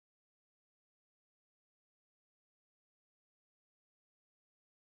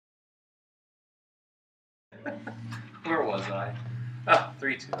Where was I? Oh,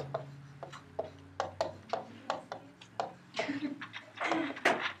 3, 2.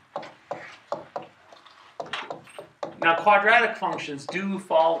 Now, quadratic functions do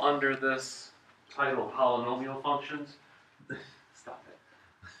fall under this title, polynomial functions. Stop it.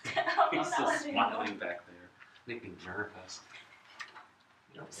 He's just smiling back there. Make me nervous.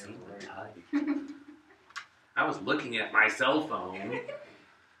 You don't seem to type. I was looking at my cell phone.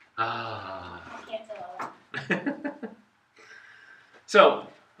 So,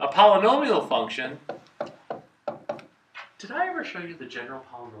 a polynomial function. Did I ever show you the general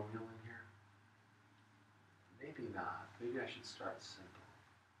polynomial in here? Maybe not. Maybe I should start simple.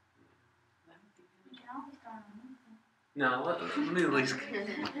 You can always start on No, let me at least.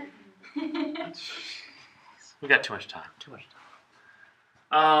 We got too much time. Too much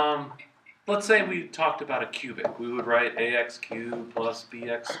time. Let's say we talked about a cubic. We would write ax cubed plus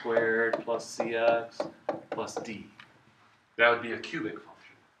bx squared plus cx plus d. That would be a cubic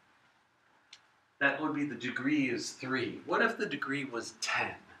function. That would be the degree is 3. What if the degree was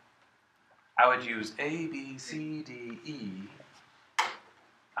 10? I would use a, b, c, d, e.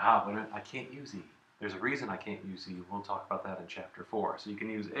 But I can't use e. There's a reason I can't use e. We'll talk about that in chapter 4. So you can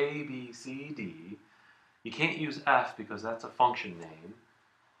use a, b, c, d. You can't use f because that's a function name.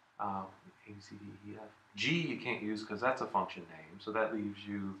 A, B, C, D, E, F. G you can't use because that's a function name, so that leaves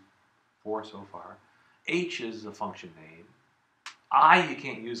you 4 so far. H is a function name. I you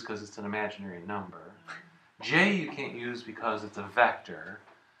can't use because it's an imaginary number. J you can't use because it's a vector.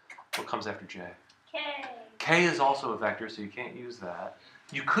 What comes after J? K. K is also a vector, so you can't use that.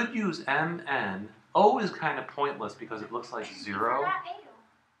 You could use M, N. O is kind of pointless because it looks like 0. Oh,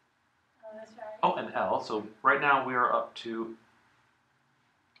 that's right. Oh, and L. So right now we are up to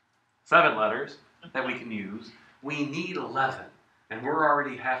 7 letters that we can use. We need 11, and we're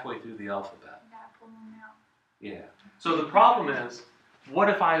already halfway through the alphabet. You gotta pull them out. Yeah. So the problem is, what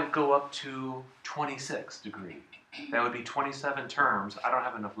if I go up to 26 degree? That would be 27 terms. I don't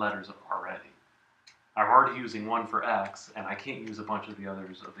have enough letters already. I'm already using 1 for x, and I can't use a bunch of the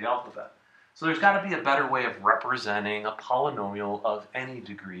others of the alphabet. So there's got to be a better way of representing a polynomial of any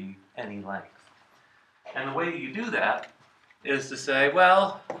degree, any length. And the way you do that is to say,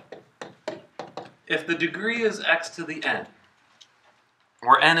 well, if the degree is x to the n,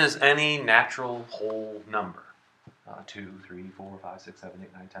 where n is any natural whole number, 2, 3, 4, 5, 6, 7,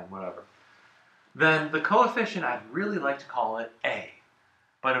 8, 9, 10, whatever, then the coefficient, I'd really like to call it a.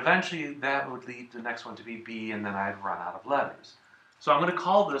 But eventually that would lead the next one to be b, and then I'd run out of letters. So I'm going to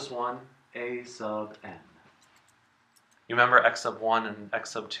call this one a sub n. You remember x sub 1 and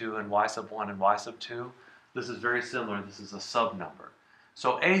x sub 2 and y sub 1 and y sub 2? This is very similar. This is a sub number.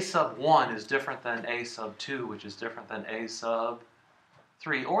 So a sub 1 is different than a sub 2, which is different than a sub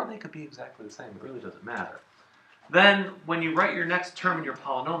 3, or they could be exactly the same. It really doesn't matter. Then, when you write your next term in your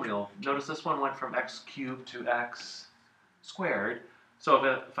polynomial, notice this one went from x cubed to x squared. So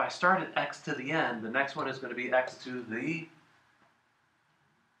if I start at x to the n, the next one is going to be x to the...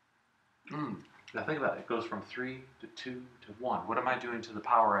 Now think about it. It goes from 3 to 2 to 1. What am I doing to the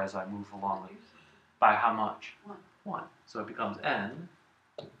power as I move along? By how much? 1. So it becomes n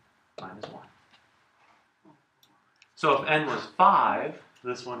minus 1. So if n was 5,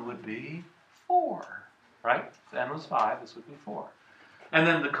 this one would be 4. Right? If n was 5, this would be 4. And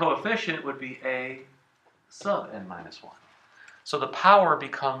then the coefficient would be a sub n minus 1. So the power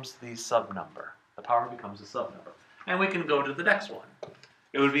becomes the subnumber. The power becomes the subnumber. And we can go to the next one.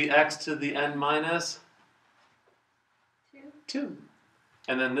 It would be x to the n minus 2.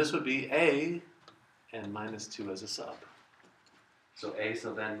 And then this would be a n minus 2 as a sub. So a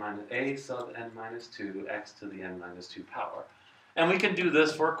sub n minus 2, x to the n minus 2 power. And we can do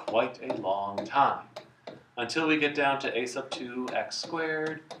this for quite a long time, until we get down to a sub 2 x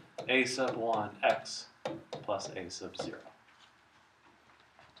squared, a sub 1 x plus a sub 0.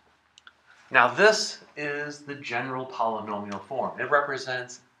 Now this is the general polynomial form. It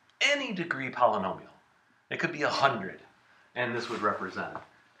represents any degree polynomial. It could be 100, and this would represent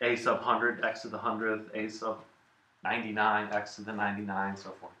a sub 100, x to the 100th, a sub 99, x to the 99,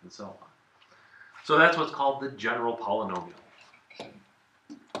 so forth and so on. So that's what's called the general polynomial.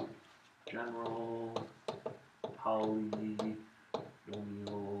 General polynomial,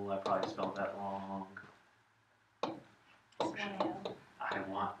 I probably spelled that wrong. I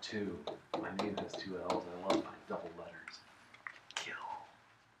want to. My name has 2 L's. I love my double letters. Kill.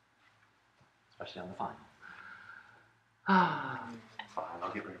 Especially on the final. Fine,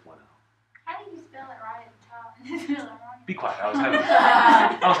 I'll get rid of 1 L. How do you spell it right at the top and then spell it wrong? Be quiet. I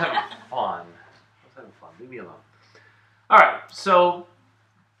was having fun. Leave me alone. All right. So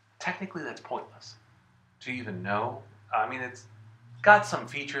technically, that's pointless. to even know. I mean, it's got some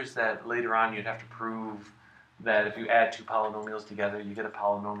features that later on you'd have to prove that if you add two polynomials together, you get a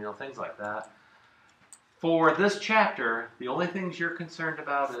polynomial, things like that. For this chapter, the only things you're concerned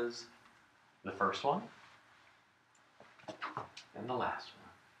about is the first one and the last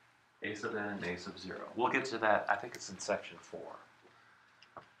one, a sub n and a sub 0. We'll get to that, I think it's in section 4.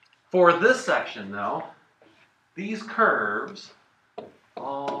 For this section, though, these curves,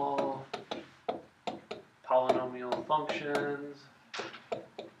 all polynomial functions,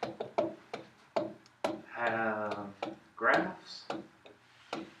 have graphs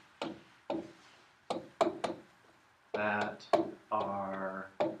that are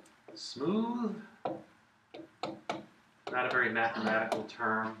smooth. Not a very mathematical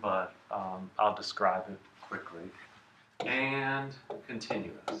term, but I'll describe it quickly. And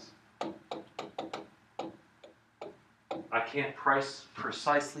continuous. I can't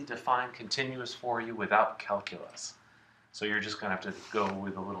precisely define continuous for you without calculus. So you're just going to have to go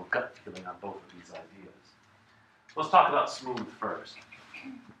with a little gut feeling on both of these ideas. Let's talk about smooth first.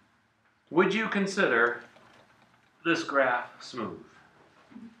 Would you consider this graph smooth?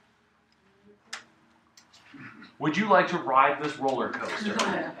 Would you like to ride this roller coaster?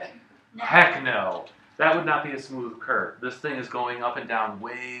 No. Heck no. That would not be a smooth curve. This thing is going up and down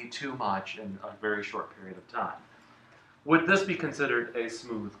way too much in a very short period of time. Would this be considered a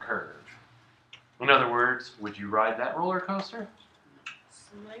smooth curve? In other words, would you ride that roller coaster?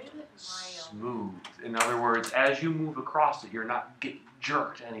 Smooth. In other words, as you move across it, you're not getting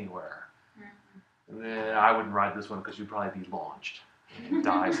jerked anywhere. I wouldn't ride this one because you'd probably be launched and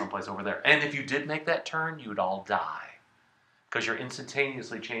die someplace over there. And if you did make that turn, you would all die because you're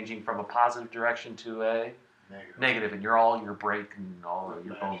instantaneously changing from a positive direction to a negative, and your brake and all of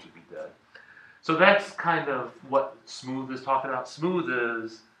your bones would be dead. So that's kind of what smooth is talking about. Smooth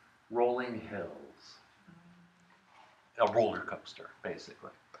is rolling hills. A roller coaster,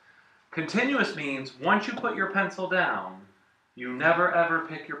 basically. Continuous means once you put your pencil down, you never ever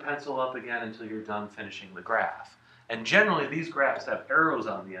pick your pencil up again until you're done finishing the graph. And generally these graphs have arrows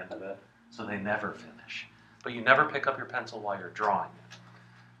on the end of it, so they never finish. But you never pick up your pencil while you're drawing it.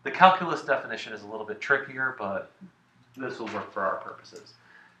 The calculus definition is a little bit trickier, but this will work for our purposes.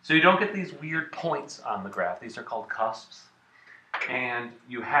 So you don't get these weird points on the graph. These are called cusps. And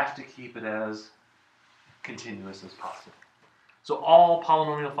you have to keep it as continuous as possible. So all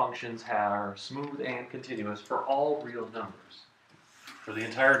polynomial functions are smooth and continuous for all real numbers, for the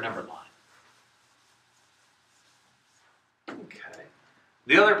entire number line. Okay.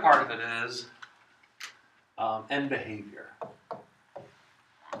 The other part of it is end behavior.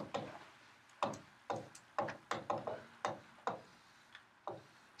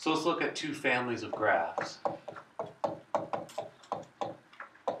 So let's look at two families of graphs.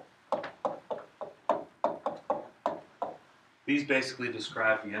 These basically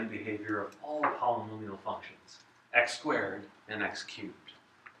describe the end behavior of all polynomial functions, x squared and x cubed.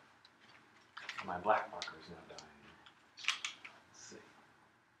 My black marker is now dying. Let's see.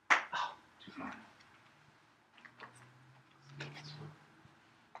 Oh, too far. Too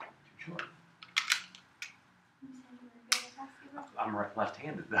short. I'm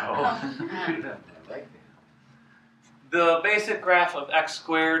left-handed though. The basic graph of x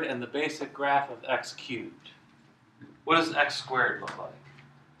squared and the basic graph of x cubed. What does x squared look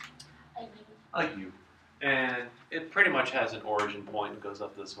like? A u. And it pretty much has an origin point. It goes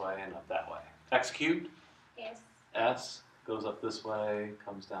up this way and up that way. X cubed? Yes. S goes up this way,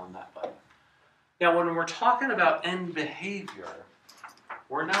 comes down that way. Now when we're talking about end behavior,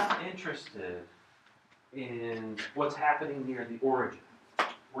 we're not interested in what's happening near the origin.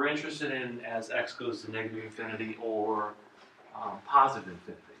 We're interested in as x goes to negative infinity or positive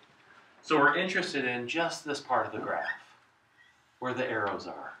infinity. So we're interested in just this part of the graph, where the arrows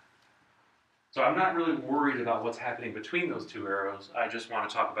are. So I'm not really worried about what's happening between those two arrows. I just want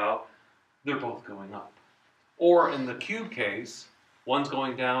to talk about they're both going up. Or in the cube case, one's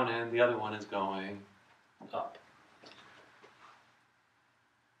going down and the other one is going up.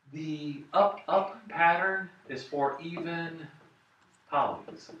 The up-up pattern is for even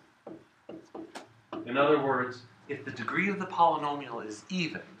polys. In other words, if the degree of the polynomial is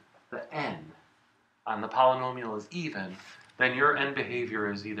even, the n on the polynomial is even, then your end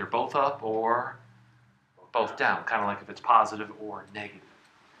behavior is either both up or both down, kind of like if it's positive or negative.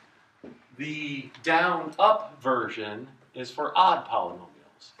 The down-up version is for odd polynomials.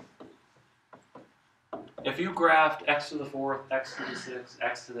 If you graphed x to the 4th, x to the 6th,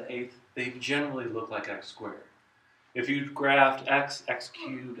 x to the 8th, they generally look like x squared. If you graphed x, x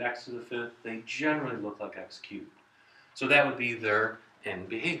cubed, x to the 5th, they generally look like x cubed. So that would be their end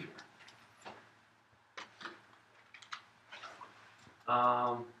behavior.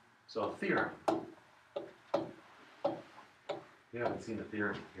 So a theorem. We haven't seen the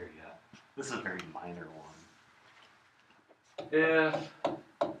theorem here yet. This is a very minor one. If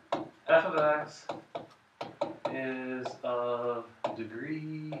f of x is of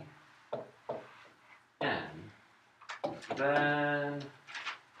degree n, then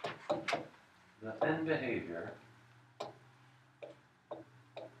the n behavior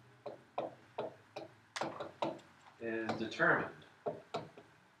is determined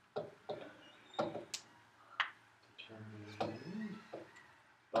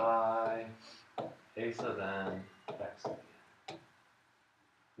by a sub n x sub n.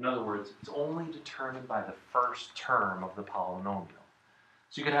 In other words, it's only determined by the first term of the polynomial.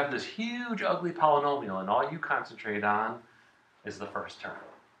 So you could have this huge, ugly polynomial, and all you concentrate on is the first term.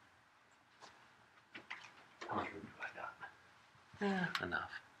 How much room do I got?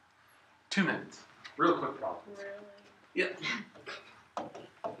 Enough. 2 minutes. Real quick problem. Really? Yep.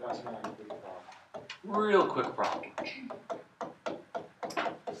 Real quick problem.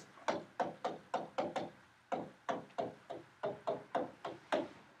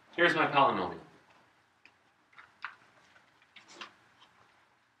 Here's my polynomial.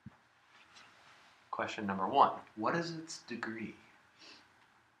 Question number 1. What is its degree?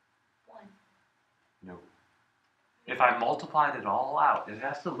 1. No. If I multiplied it all out, it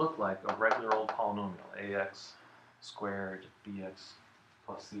has to look like a regular old polynomial. Ax squared bx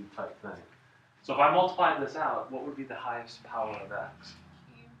plus c type thing. So if I multiply this out, what would be the highest power of x?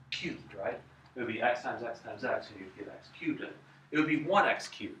 Cubed, right? It would be x times x times x, and you'd get x cubed in it. It would be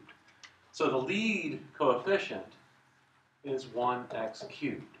 1x cubed. So the lead coefficient is 1x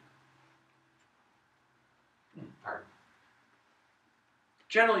cubed. Pardon.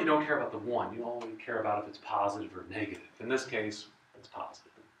 Generally, you don't care about the 1. You only care about if it's positive or negative. In this case, it's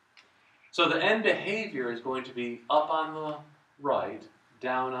positive. So the end behavior is going to be up on the right,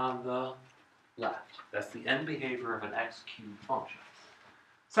 down on the left. That's the end behavior of an x cubed function.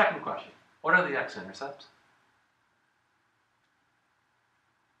 Second question. What are the x-intercepts?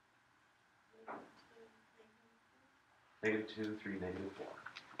 -2, 3, -4.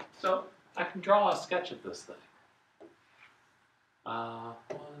 So I can draw a sketch of this thing. 1,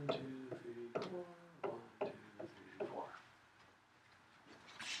 2, 3, 4, 1, 2, 3, 4.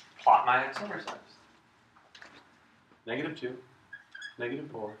 Plot my x-intercepts. -2,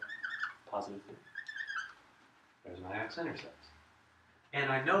 -4, +3. There's my x-intercepts.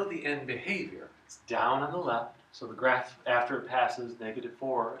 And I know the end behavior. It's down on the left, so the graph, after it passes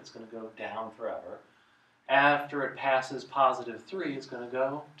 -4, it's going to go down forever. After it passes +3, it's going to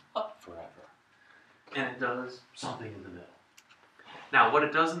go up forever. And it does something in the middle. Now, what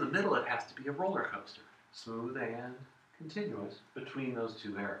it does in the middle, it has to be a roller coaster. Smooth and continuous between those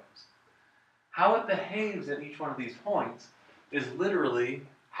two arrows. How it behaves at each one of these points is literally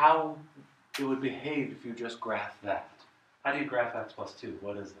how it would behave if you just graph that. How do you graph x plus 2?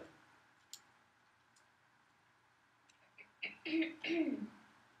 What is it?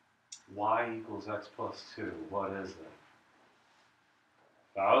 Y equals x plus 2. What is it?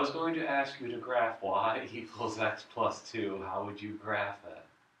 If I was going to ask you to graph y equals x plus 2, how would you graph it?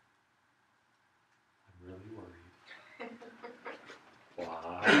 I'm really worried.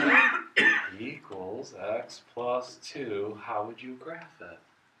 Y equals x plus 2, how would you graph it?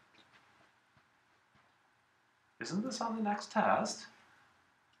 Isn't this on the next test?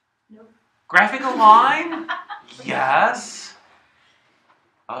 Nope. Graphing a line? Yes.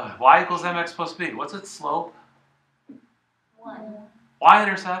 Y equals mx plus b. What's its slope? 1.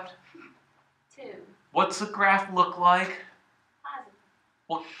 Y-intercept? 2. What's the graph look like? Positive.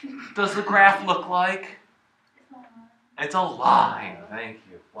 What does the graph look like? It's not 1. It's a line. Thank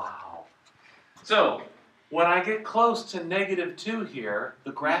you. Wow. So, when I get close to -2 here,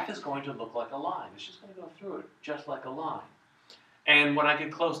 the graph is going to look like a line. It's just going to go through it just like a line. And when I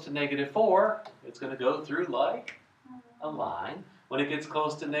get close to -4, it's going to go through like a line. When it gets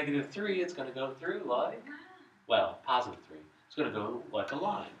close to -3, it's going to go through like, well, +3. It's going to go like a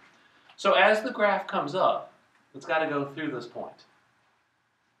line. So as the graph comes up, it's got to go through this point.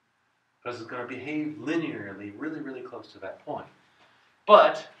 Because it's going to behave linearly, really, really close to that point.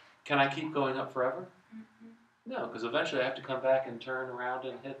 But, can I keep going up forever? No, because eventually I have to come back and turn around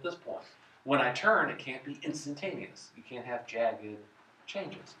and hit this point. When I turn, it can't be instantaneous. You can't have jagged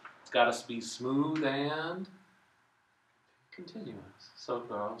changes. It's got to be smooth and continuous, so it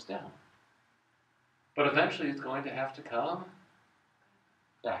goes down. But eventually it's going to have to come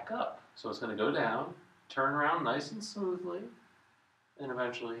back up. So it's going to go down, turn around nice and smoothly, and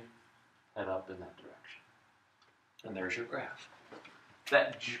eventually head up in that direction. And there's your graph.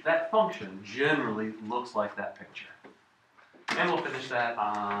 That function generally looks like that picture. And we'll finish that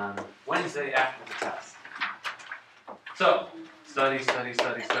on Wednesday after the test. So, study.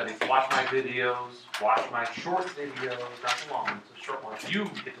 Watch my videos. Watch my short videos, not the long ones, the short ones. You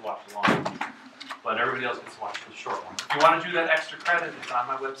get to watch the long ones, but everybody else gets to watch the short ones. If you want to do that extra credit, it's on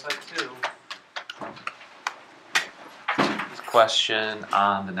my website too. Question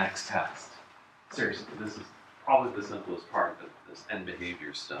on the next test. Seriously, this is probably the simplest part of this end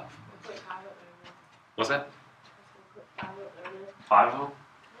behavior stuff. What's that? 5 of them?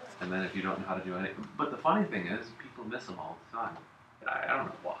 And then if you don't know how to do anything. But the funny thing is, people miss them all the time. I don't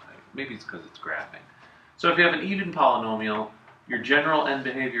know why. Maybe it's because it's graphing. So if you have an even polynomial, your general end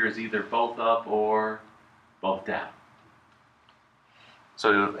behavior is either both up or both down.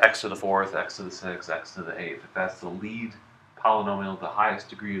 So x to the 4th, x to the 6th, x to the 8th. If that's the lead polynomial, the highest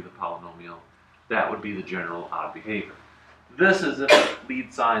degree of the polynomial, that would be the general odd behavior. This is if the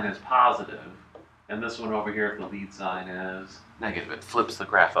lead sign is positive, and this one over here, if the lead sign is negative, it flips the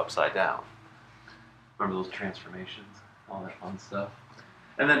graph upside down. Remember those transformations, all that fun stuff?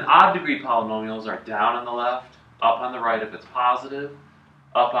 And then odd degree polynomials are down on the left, up on the right if it's positive,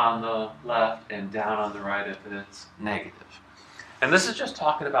 up on the left, and down on the right if it's negative. And this is just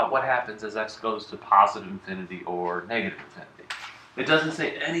talking about what happens as x goes to positive infinity or negative infinity. It doesn't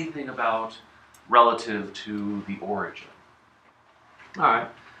say anything about relative to the origin. All right,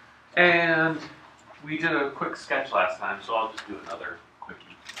 and we did a quick sketch last time, so I'll just do another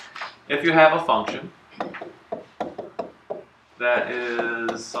quickie. If you have a function that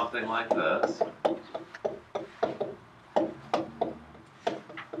is something like this,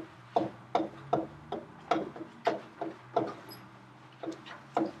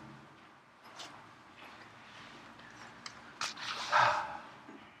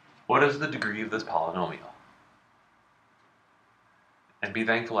 what is the degree of this polynomial? And be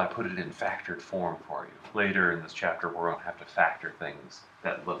thankful I put it in factored form for you. Later in this chapter, we're going to have to factor things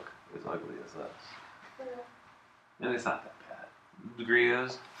that look as ugly as this. And it's not that bad. The degree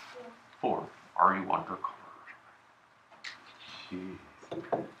is 4. Are you wonder? Jeez.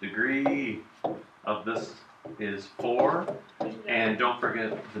 Degree of this is 4. And don't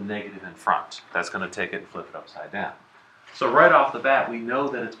forget the negative in front. That's going to take it and flip it upside down. So right off the bat, we know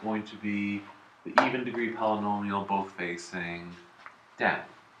that it's going to be the even degree polynomial both facing down.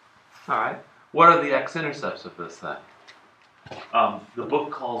 All right. What are the x-intercepts of this thing? The book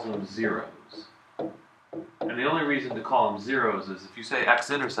calls them zeros. And the only reason to call them zeros is if you say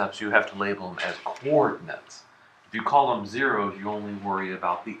x-intercepts, you have to label them as coordinates. If you call them zeros, you only worry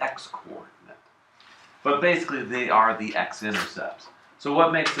about the x-coordinate. But basically, they are the x-intercepts. So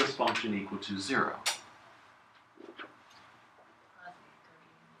what makes this function equal to 0?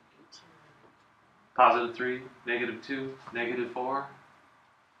 Positive 3, negative 2, negative 4,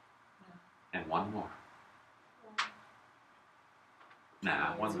 and one more.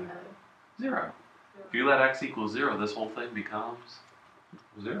 Nah, one more. 0. If you let x equal 0, this whole thing becomes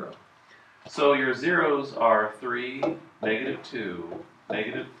 0. So your zeros are 3, negative 2,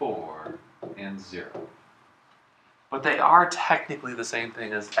 negative 4, and 0. But they are technically the same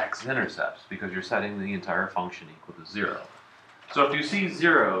thing as x-intercepts because you're setting the entire function equal to 0. So if you see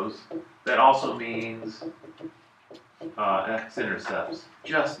zeros, that also means x-intercepts,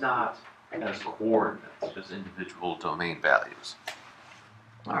 just not as coordinates, just individual domain values.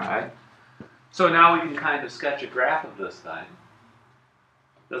 All right. So now we can kind of sketch a graph of this thing.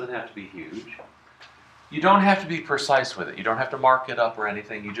 Doesn't have to be huge. You don't have to be precise with it. You don't have to mark it up or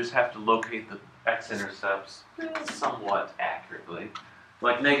anything. You just have to locate the x-intercepts somewhat accurately.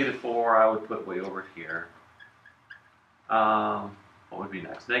 Like negative 4, I would put way over here. What would be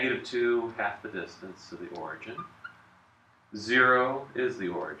next? Negative 2, half the distance to the origin. 0 is the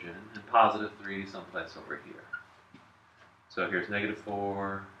origin, and positive 3 someplace over here. So here's negative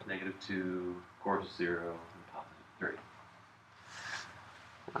 4, negative 2, of course 0, and positive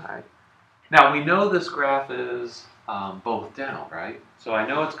 3. All right. Now we know this graph is both down, right? So I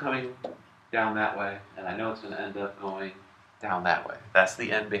know it's coming down that way, and I know it's going to end up going down that way. That's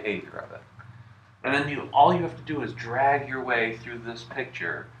the end behavior of it. And then all you have to do is drag your way through this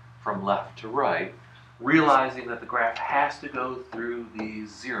picture from left to right, realizing that the graph has to go through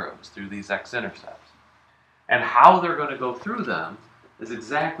these zeros, through these x-intercepts. And how they're going to go through them is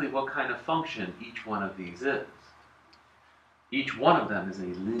exactly what kind of function each one of these is. Each one of them is a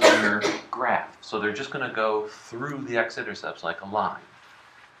linear graph, so they're just going to go through the x-intercepts like a line.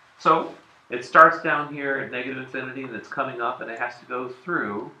 So it starts down here at negative infinity, and it's coming up, and it has to go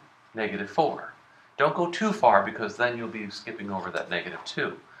through negative 4. Don't go too far, because then you'll be skipping over that negative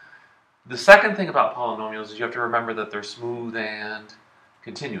 2. The second thing about polynomials is you have to remember that they're smooth and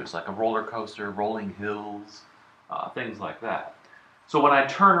continuous, like a roller coaster, rolling hills. things like that. So when I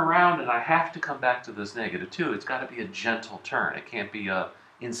turn around and I have to come back to this -2, it's got to be a gentle turn. It can't be a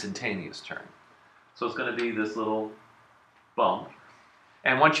instantaneous turn. So it's going to be this little bump.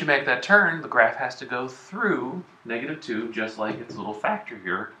 And once you make that turn, the graph has to go through -2, just like its little factor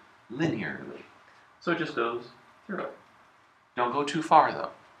here, linearly. So it just goes through it. Don't go too far,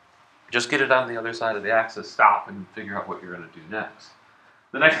 though. Just get it on the other side of the axis, stop, and figure out what you're going to do next.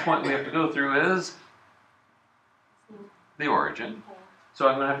 The next point we have to go through is the origin. So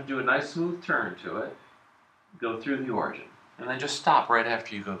I'm going to have to do a nice smooth turn to it, go through the origin, and then just stop right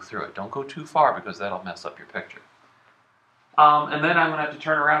after you go through it. Don't go too far because that'll mess up your picture. And then I'm going to have to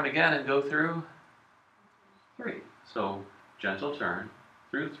turn around again and go through 3. So gentle turn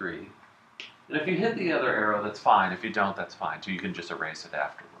through 3. And if you hit the other arrow, that's fine. If you don't, that's fine. So you can just erase it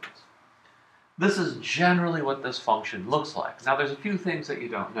afterwards. This is generally what this function looks like. Now there's a few things that you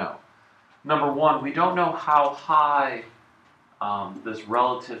don't know. Number one, we don't know how high this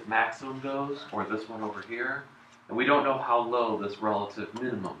relative maximum goes, or this one over here. And we don't know how low this relative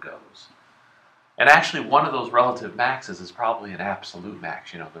minimum goes. And actually, one of those relative maxes is probably an absolute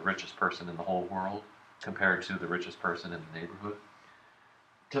max, you know, the richest person in the whole world compared to the richest person in the neighborhood.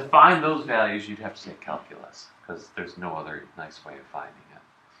 To find those values, you'd have to take calculus, because there's no other nice way of finding it.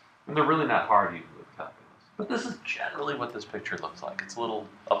 And they're really not hard even with calculus. But this is generally what this picture looks like. It's a little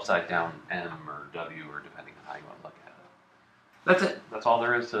upside down M or W, or depending on how you want to look at it. That's it. That's all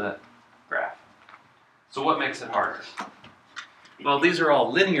there is to that graph. So what makes it harder? Well, these are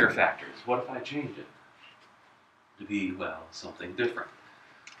all linear factors. What if I change it to be, well, something different?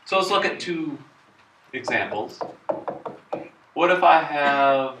 So let's look at 2 examples. What if I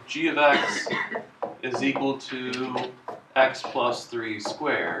have g of x is equal to x plus 3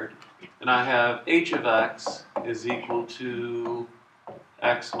 squared, and I have h of x is equal to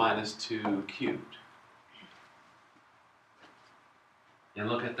x minus 2 cubed? And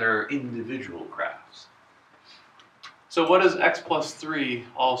look at their individual graphs. So what does x plus 3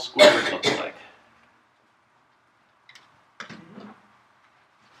 all squared look like?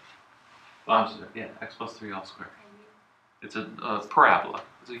 Oh, I'm sorry. Yeah, x plus 3 all squared. It's a parabola.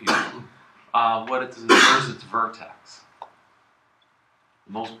 It's a U. Where's its vertex?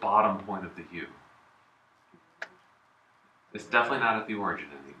 The most bottom point of the U. It's definitely not at the origin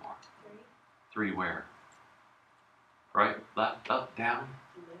anymore. 3 where? Right? Left, up, down?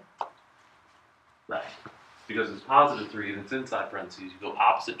 Left. Because it's positive 3 and it's inside parentheses, you go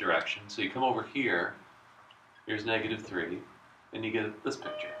opposite direction. So you come over here, here's -3, and you get this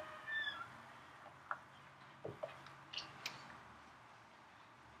picture.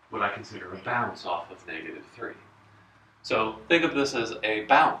 What I consider a bounce off of -3. So think of this as a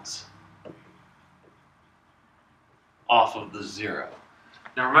bounce off of the 0.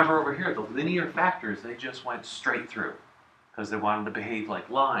 Now remember over here, the linear factors, they just went straight through because they wanted to behave like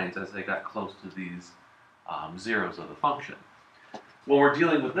lines as they got close to these zeros of the function. When we're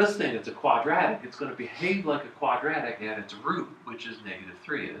dealing with this thing, it's a quadratic. It's going to behave like a quadratic at its root, which is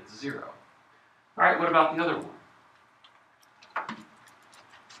 -3 at its 0. All right, what about the other one?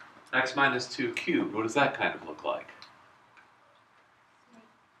 X minus 2 cubed, what does that kind of look like?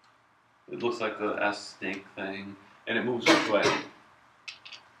 It looks like the S snake thing, and it moves which way?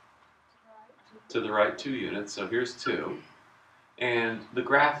 To the right 2 units, so here's 2. And the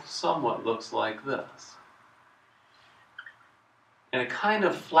graph somewhat looks like this. And it kind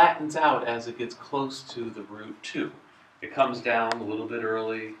of flattens out as it gets close to the root 2. It comes down a little bit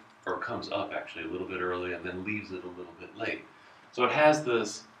early, or it comes up actually a little bit early, and then leaves it a little bit late. So it has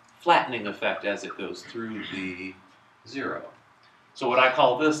this flattening effect as it goes through the 0. So what I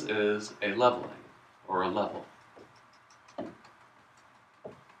call this is a leveling, or a level.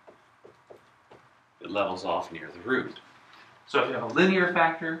 It levels off near the root. So if you have a linear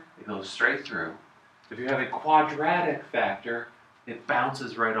factor, it goes straight through. If you have a quadratic factor, it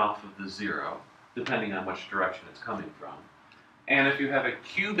bounces right off of the 0, depending on which direction it's coming from. And if you have a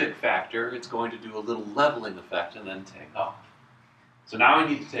cubic factor, it's going to do a little leveling effect and then take off. So now I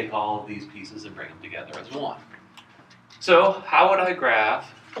need to take all of these pieces and bring them together as one. So how would I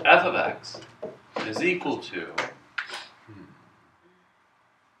graph f of x is equal to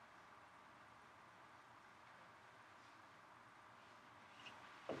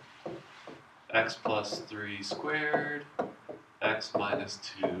x plus 3 squared, x minus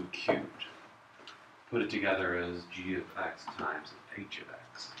 2 cubed. Put it together as g of x times h of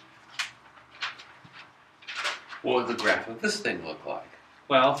x. What would the graph of this thing look like?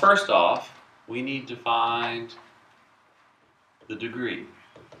 Well, first off, we need to find the degree.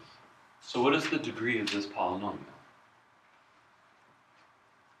 So what is the degree of this polynomial?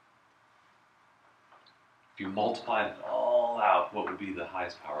 If If you multiplied it all out, what would be the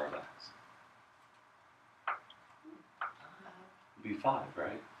highest power of x? It would be 5,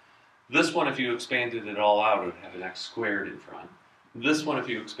 right? This one, if you expanded it all out, it would have an x squared in front. This one, if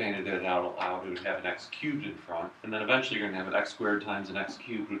you expanded it out, it would have an x cubed in front. And then eventually you're going to have an x squared times an x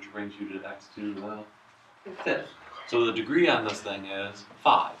cubed, which brings you to x to the 5th. So the degree on this thing is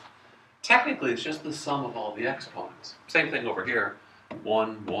 5. Technically, it's just the sum of all the exponents. Same thing over here.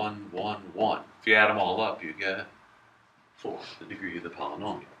 1, 1, 1, 1. If you add them all up, you get 4, the degree of the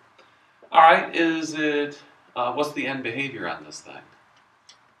polynomial. All right, what's the end behavior on this thing?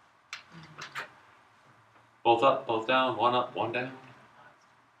 Both up, both down, one up, one down?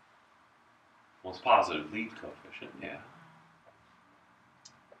 Well, it's positive lead coefficient, yeah.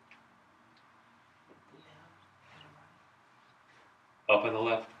 Up on the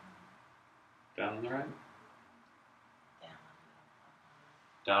left, down on the right?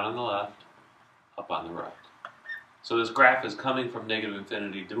 Down on the left, up on the right. So this graph is coming from negative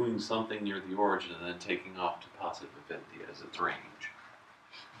infinity, doing something near the origin, and then taking off to positive infinity as its range.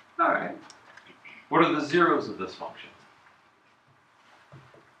 All right. What are the zeros of this function?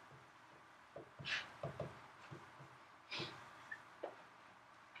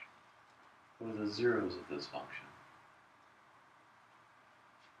 What are the zeros of this function?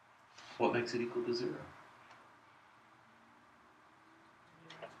 What makes it equal to 0?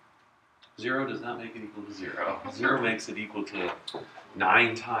 0 does not make it equal to 0. 0 makes it equal to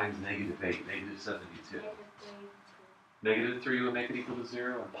 9 times negative 8, negative 72. Negative 3 will make it equal to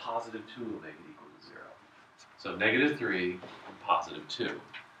 0, and positive 2 will make it equal to 0. So negative 3 and positive 2.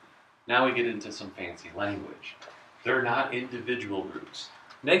 Now we get into some fancy language. They're not individual roots.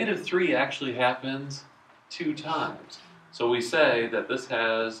 Negative 3 actually happens 2 times. So we say that this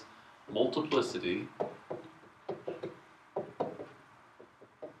has multiplicity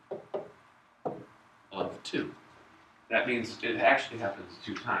of 2. That means it actually happens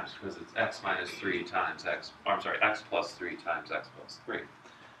 2 times because it's x minus 3 times x, x plus 3 times x plus 3.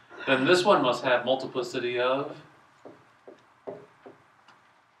 Then this one must have multiplicity of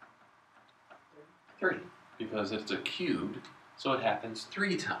 3 because it's a cubed, so it happens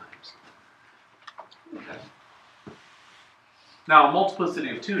 3 times. Okay. Now, a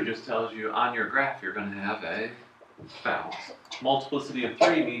multiplicity of 2 just tells you on your graph you're going to have a bounce. Multiplicity of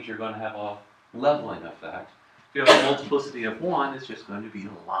 3 means you're going to have a leveling effect. If you have a multiplicity of 1, it's just going to be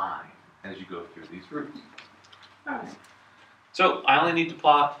a line as you go through these roots. All right. So I only need to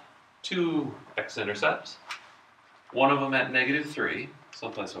plot 2 x-intercepts. One of them at negative 3,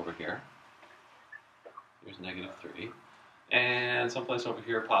 someplace over here. Here's negative 3. And someplace over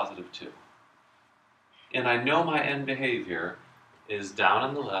here, positive 2. And I know my end behavior is down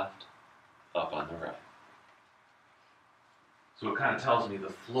on the left, up on the right. So it kind of tells me the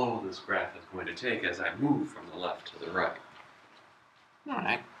flow this graph is going to take as I move from the left to the right. All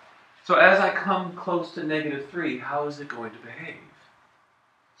right. So as I come close to negative 3, how is it going to behave?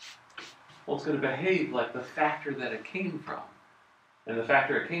 Well, it's going to behave like the factor that it came from. And the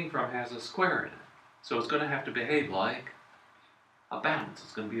factor it came from has a square in it. So it's going to have to behave like a bounce.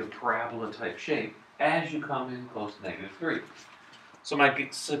 It's going to be a parabola type shape as you come in close to negative 3. So my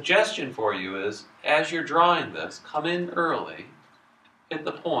suggestion for you is, as you're drawing this, come in early, hit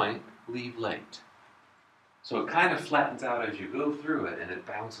the point, leave late. So it kind of flattens out as you go through it, and it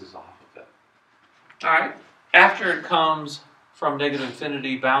bounces off of it. All right, after it comes from negative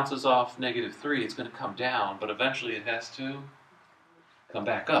infinity, bounces off negative 3, it's going to come down, but eventually it has to come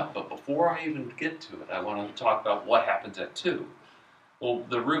back up. But before I even get to it, I want to talk about what happens at 2. Well,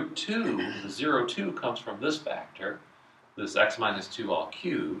 the root 2, the 0, 2, comes from this factor, this x minus 2 all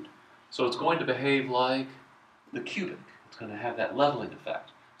cubed. So it's going to behave like the cubic. It's going to have that leveling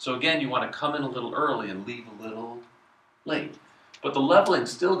effect. So again, you want to come in a little early and leave a little late. But the leveling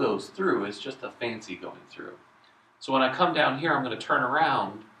still goes through. It's just a fancy going through. So when I come down here, I'm going to turn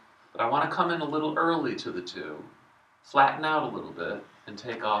around, but I want to come in a little early to the 2, flatten out a little bit, and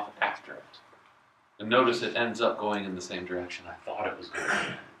take off after it. And notice it ends up going in the same direction I thought it was going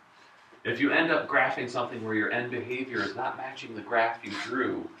to. If you end up graphing something where your end behavior is not matching the graph you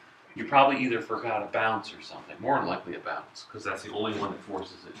drew, you probably either forgot a bounce or something, more than likely a bounce, because that's the only one that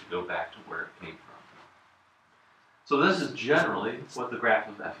forces it to go back to where it came from. So this is generally what the graph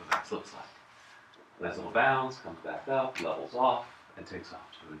of f of x looks like. Nice little bounce, comes back up, levels off, and takes off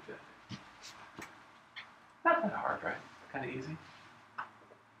to infinity. Not that hard, right? Kind of easy.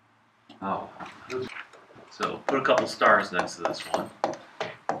 Oh. So put a couple stars next to this one.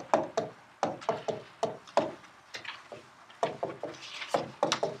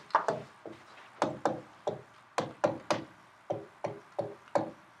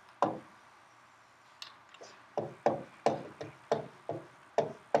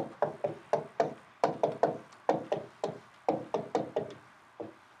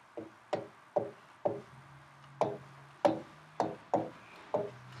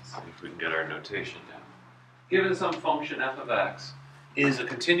 we can get our notation down. Given some function f of x is a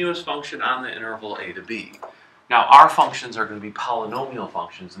continuous function on the interval a to b. Now our functions are going to be polynomial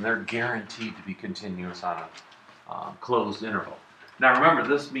functions, and they're guaranteed to be continuous on a closed interval. Now remember,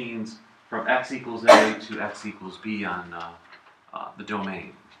 this means from x equals a to x equals b on the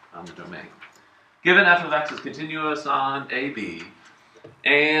domain. Given f of x is continuous on ab,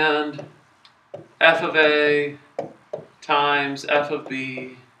 and f of a times f of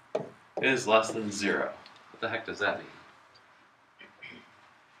b is less than 0. What the heck does that mean?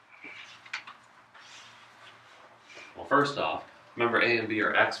 Well, first off, remember a and b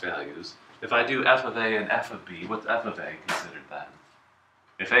are x values. If I do f of a and f of b, what's f of a considered then?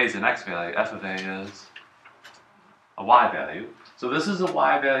 If a is an x value, f of a is a y value. So this is a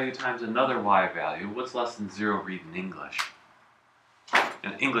y value times another y value. What's less than 0 read in English?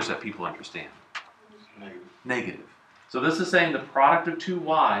 In English that people understand. Negative. So this is saying the product of two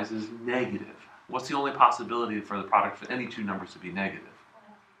y's is negative. What's the only possibility for the product of any two numbers to be negative?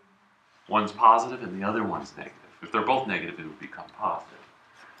 One's positive and the other one's negative. If they're both negative, it would become positive.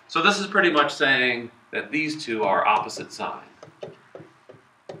 So this is pretty much saying that these two are opposite sign.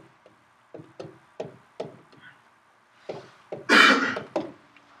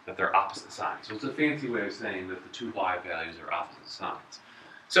 That they're opposite signs. So it's a fancy way of saying that the two y values are opposite signs.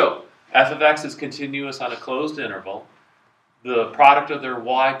 So f of x is continuous on a closed interval. The product of their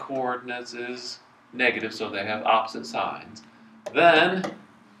y coordinates is negative, so they have opposite signs. Then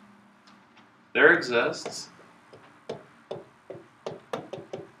there exists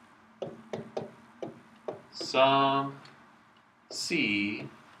some c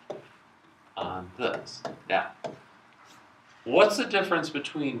on this. Now, what's the difference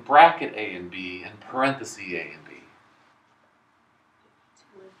between bracket a and b and parenthesis a and b?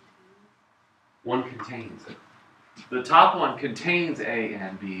 One contains it. The top one contains a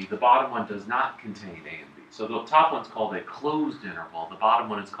and b. The bottom one does not contain a and b. So the top one's called a closed interval. The bottom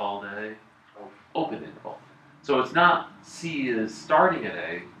one is called a open interval. So it's not c is starting at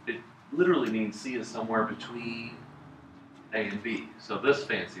a. It literally means c is somewhere between a and b. So this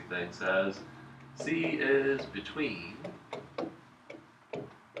fancy thing says c is between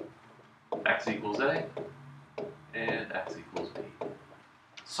x equals a and x equals b.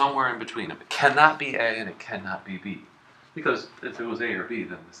 Somewhere in between them. It cannot be a and it cannot be b. Because if it was a or b,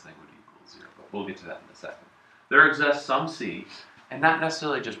 then this thing would equal 0. But we'll get to that in a second. There exists some c, and not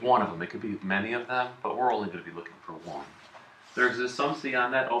necessarily just one of them. It could be many of them, but we're only going to be looking for one. There exists some c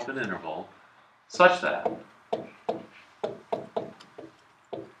on that open interval such that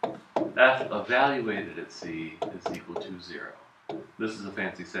f evaluated at c is equal to 0. This is a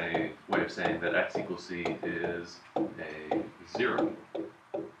fancy way of saying that x equals c is a 0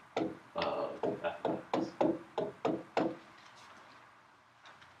 of f of x.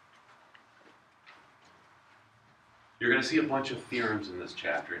 You're going to see a bunch of theorems in this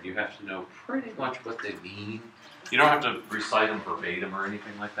chapter, and you have to know pretty much what they mean. You don't have to recite them verbatim or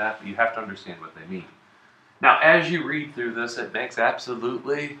anything like that, but you have to understand what they mean. Now, as you read through this, it makes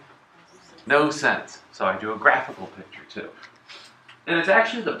absolutely no sense. So I do a graphical picture too. And it's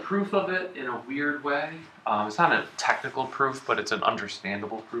actually the proof of it in a weird way. It's not a technical proof, but it's an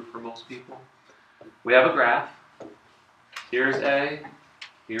understandable proof for most people. We have a graph. Here's A,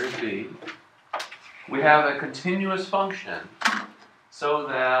 here's B. We have a continuous function so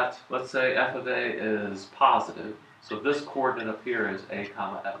that, let's say f of a is positive. So this coordinate up here is a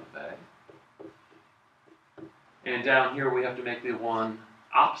comma f of a. And down here we have to make the one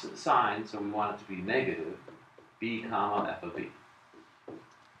opposite sign, so we want it to be negative, b comma f of b.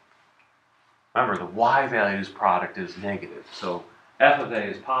 Remember, the y values product is negative, so f of a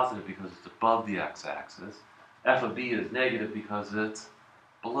is positive because it's above the x-axis. F of b is negative because it's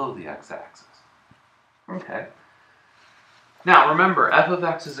below the x-axis. Okay. Now remember, f of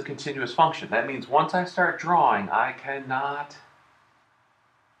x is a continuous function. That means once I start drawing, I cannot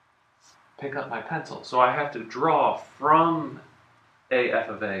pick up my pencil. So I have to draw from a f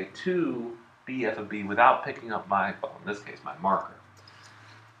of a to b f of b without picking up my, well, in this case, my marker.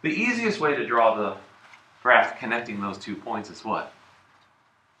 The easiest way to draw the graph connecting those 2 points is what?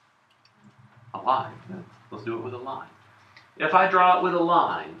 A line. Let's do it with a line. If I draw it with a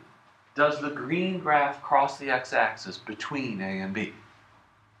line, does the green graph cross the x-axis between a and b?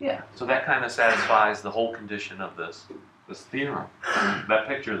 Yeah. So that kind of satisfies the whole condition of this theorem. That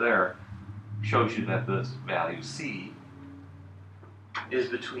picture there shows you that this value c is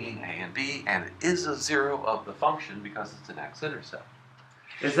between a and b, and it is a 0 of the function because it's an x-intercept.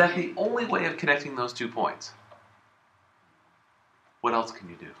 Is that the only way of connecting those 2 points? What else can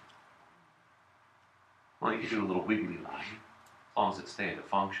you do? Well, you can do a little wiggly line. as long as it stayed a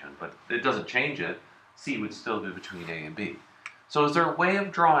function, but it doesn't change it. C would still be between A and B. So is there a way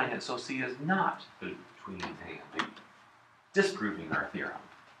of drawing it so C is not between A and B? Disproving our theorem,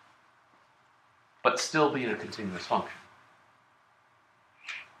 but still being a continuous function.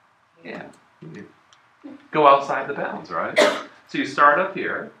 Yeah, you go outside the bounds, right? So you start up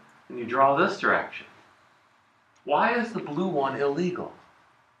here, and you draw this direction. Why is the blue one illegal?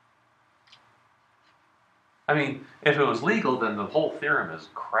 I mean, if it was legal, then the whole theorem is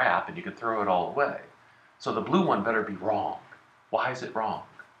crap, and you could throw it all away. So the blue one better be wrong. Why is it wrong?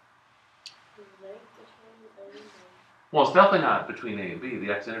 Well, it's definitely not between A and B.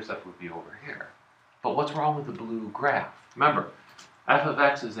 The x-intercept would be over here. But what's wrong with the blue graph? Remember, f of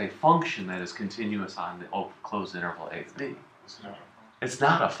x is a function that is continuous on the closed interval a to b. It's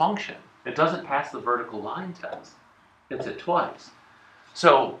not a function. It doesn't pass the vertical line test. It's it twice.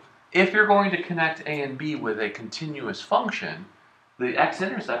 So if you're going to connect a and b with a continuous function, the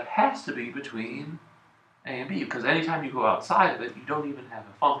x-intercept has to be between a and b, because anytime you go outside of it, you don't even have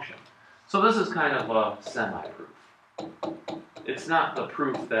a function. So this is kind of a semi-proof. It's not the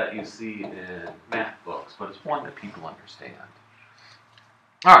proof that you see in math books, but it's one that people understand.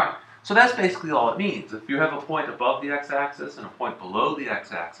 All right, so that's basically all it means. If you have a point above the x-axis and a point below the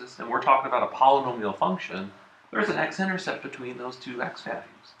x-axis, and we're talking about a polynomial function, there's an x-intercept between those two x values.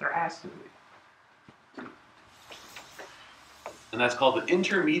 There has to be. And that's called the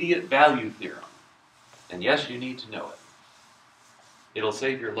intermediate value theorem. And yes, you need to know it. It'll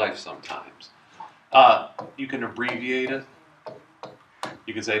save your life sometimes. You can abbreviate it.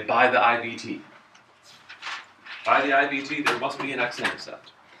 You can say by the IVT. By the IVT, there must be an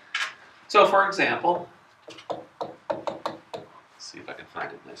x-intercept. So for example, let's see if I can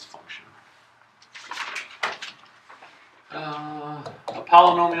find a nice function. A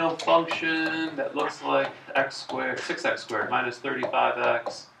polynomial function that looks like x squared, 6x squared minus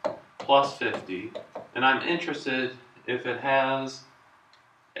 35x plus 50. And I'm interested if it has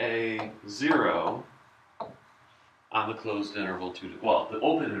a 0 on the closed interval 2 to, well, the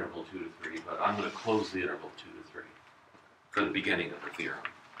open interval 2 to 3, but I'm going to close the interval 2 to 3 for the beginning of the theorem.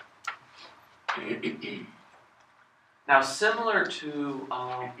 Now, similar to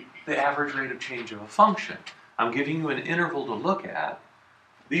the average rate of change of a function, I'm giving you an interval to look at.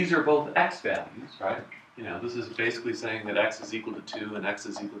 These are both x values, right? You know, this is basically saying that x is equal to 2 and x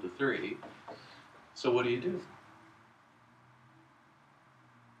is equal to 3. So what do?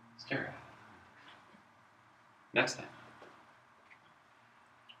 Stare at it. Next time.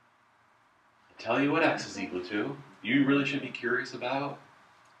 I tell you what x is equal to. You really should be curious about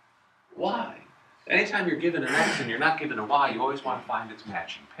y. Anytime you're given an x and you're not given a y, you always want to find its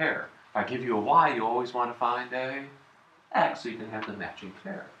matching pair. If I give you a y, you always want to find a x so you can have the matching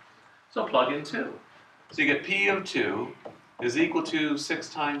pair. So plug in 2. So you get p of 2 is equal to 6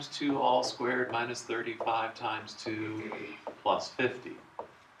 times 2 all squared minus 35 times 2 plus 50.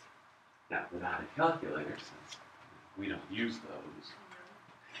 Now, without a calculator, since we don't use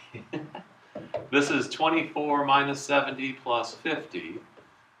those, this is 24 minus 70 plus 50.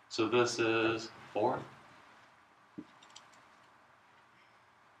 So this is 4.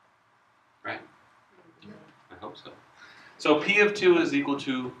 Right? I hope so. So p of 2 is equal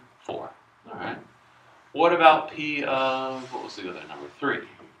to 4. All right. What about p of, what was the other number? 3.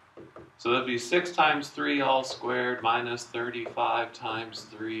 So that'd be 6 times 3 all squared minus 35 times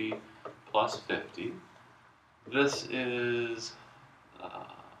 3 plus 50. This is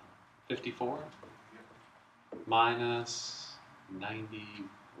 54 minus 90,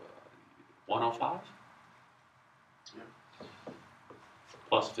 105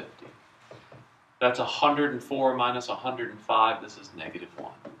 plus 50. That's 104 minus 105. This is negative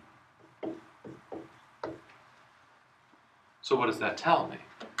 1. So what does that tell me?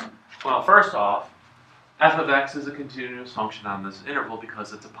 Well, first off, f of x is a continuous function on this interval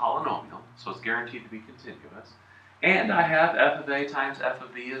because it's a polynomial, so it's guaranteed to be continuous. And I have f of a times f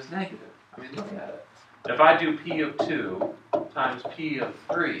of b is negative. I mean, look at it. If I do p of 2 times p of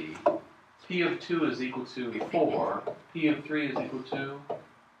 3, p of 2 is equal to 4, p of 3 is equal to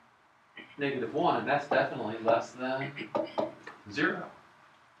negative 1, and that's definitely less than 0.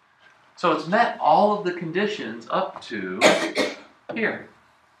 So it's met all of the conditions up to here,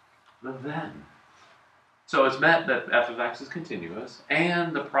 the then. So it's met that f of x is continuous,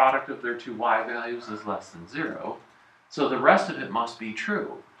 and the product of their two y values is less than 0. So the rest of it must be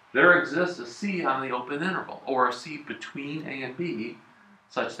true. There exists a c on the open interval, or a c between a and b,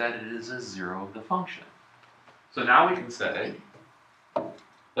 such that it is a 0 of the function. So now we can say,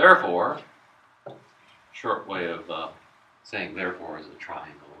 therefore, short way of saying therefore is a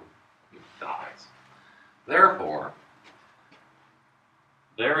triangle dies. Therefore,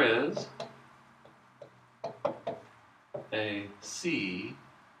 there is a C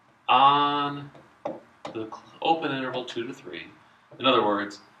on the open interval 2 to 3. In other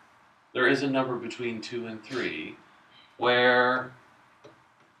words, there is a number between 2 and 3 where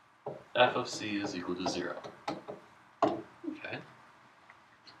f of c is equal to 0. Okay.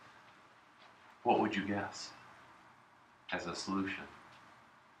 What would you guess as a solution?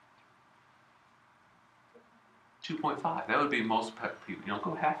 2.5. That would be most people. You don't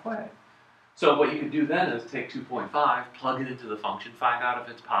go halfway. So what you could do then is take 2.5, plug it into the function, find out if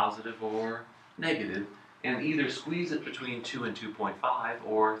it's positive or negative, and either squeeze it between 2 and 2.5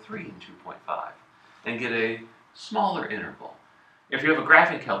 or 3 and 2.5 and get a smaller interval. If you have a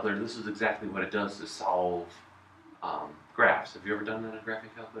graphing calculator, this is exactly what it does to solve graphs. Have you ever done that in a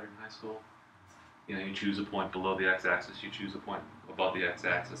graphing calculator in high school? You know, you choose a point below the x-axis, you choose a point above the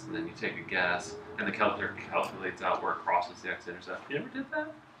x-axis, and then you take a guess, and the calculator calculates out where it crosses the x-intercept. You ever did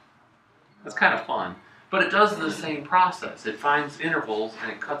that? That's kind of fun. But it does the same process. It finds intervals,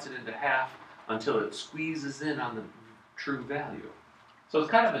 and it cuts it into half until it squeezes in on the true value. So it's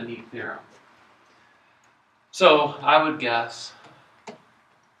kind of a neat theorem. So I would guess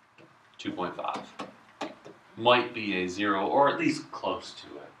 2.5 might be a 0, or at least close to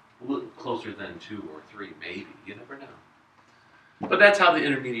it. A little closer than 2 or 3, maybe. You never know. But that's how the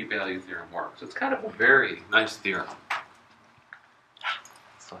intermediate value theorem works. It's kind of a very nice theorem.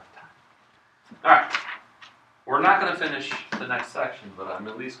 Still have time. All right. We're not going to finish the next section, but I'm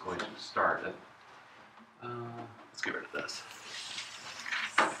at least going to start it. Let's get rid of this.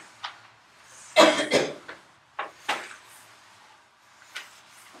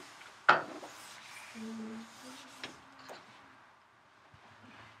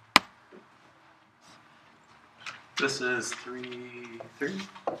 This is 3.